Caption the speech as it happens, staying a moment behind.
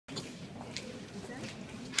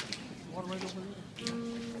You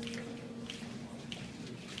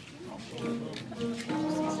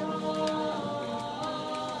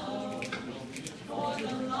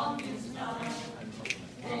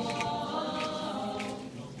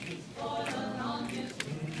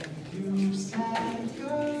said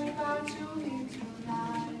goodbye to me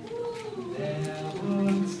tonight. There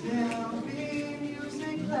would still be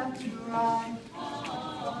music left to write.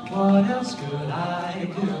 What else could I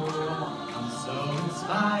do? I'm so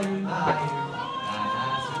inspired by you. That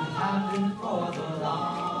hasn't happened for the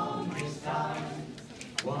longest time.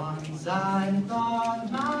 Once I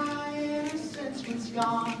thought my innocence was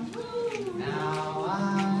gone. Now I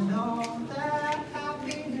know that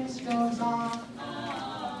happiness goes on.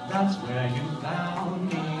 That's where you found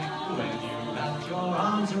me, when you wrapped your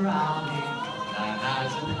arms around me. That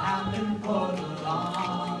hasn't happened for the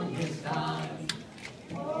longest time.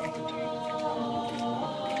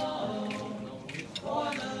 For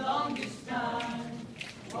the longest time.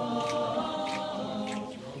 For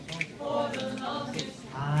the longest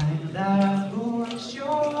I'm that voice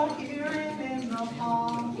you're hearing in the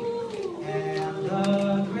hall, and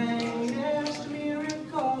the greatest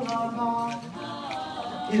miracle of all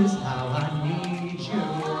is how I need you,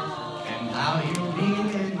 and how you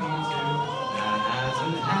needed me too. That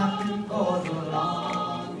hasn't happened for the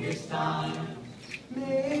longest time.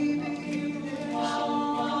 Maybe this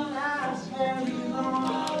won't last very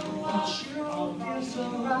long, but you feel so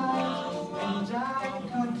right, and I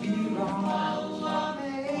could be wrong.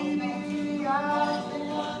 Maybe I've been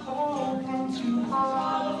hoping too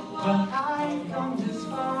hard, but I've come this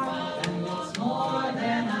far, and it's more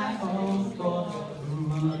than I hoped for.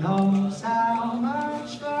 Who knows how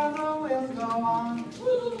much further we'll go on?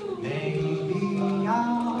 Maybe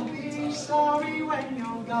I'll be sorry when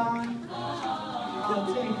you're gone. I'll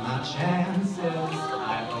take my chances.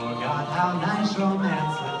 I forgot how nice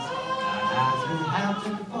romance is. That hasn't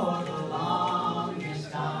happened for the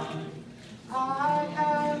longest time. I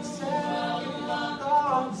had second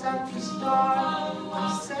thoughts at the start. I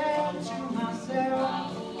said to myself,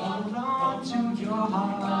 hold on to your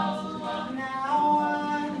heart. Now I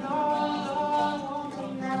know the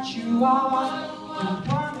woman that you are. You're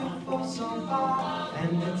wonderful so far,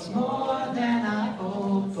 and it's more than I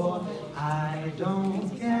hoped for. I don't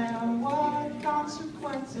care what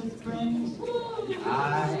consequence it brings. I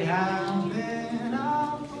have been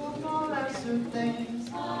up for lesser things.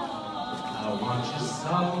 I want you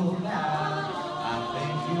so bad. I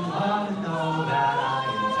think you ought to know that I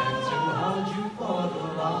intend to hold you for the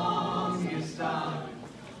longest time.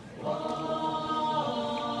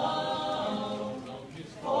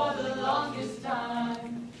 for the longest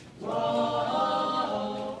time.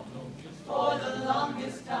 Whoa, for the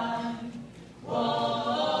longest time.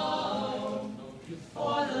 Whoa,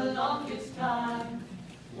 for the longest time.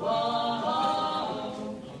 Whoa.